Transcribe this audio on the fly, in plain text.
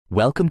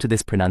Welcome to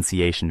this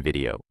pronunciation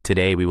video.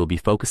 Today we will be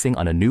focusing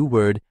on a new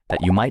word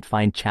that you might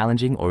find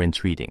challenging or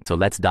intriguing. So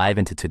let's dive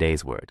into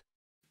today's word.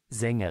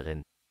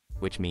 Sängerin,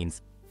 which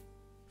means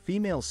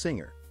female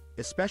singer,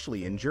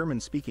 especially in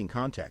German-speaking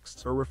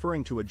contexts or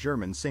referring to a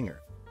German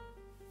singer.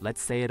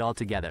 Let's say it all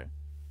together.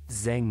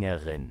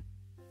 Sängerin.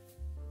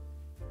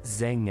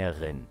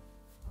 Sängerin.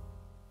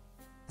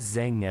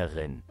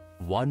 Sängerin.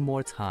 One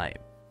more time.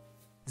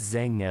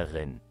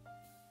 Sängerin.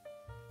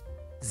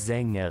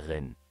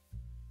 Sängerin.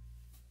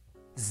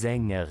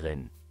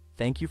 Sängerin.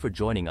 Thank you for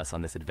joining us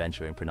on this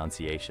adventure in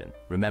pronunciation.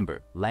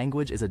 Remember,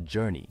 language is a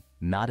journey,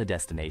 not a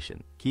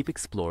destination. Keep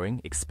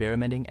exploring,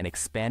 experimenting, and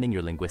expanding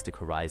your linguistic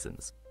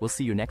horizons. We'll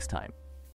see you next time.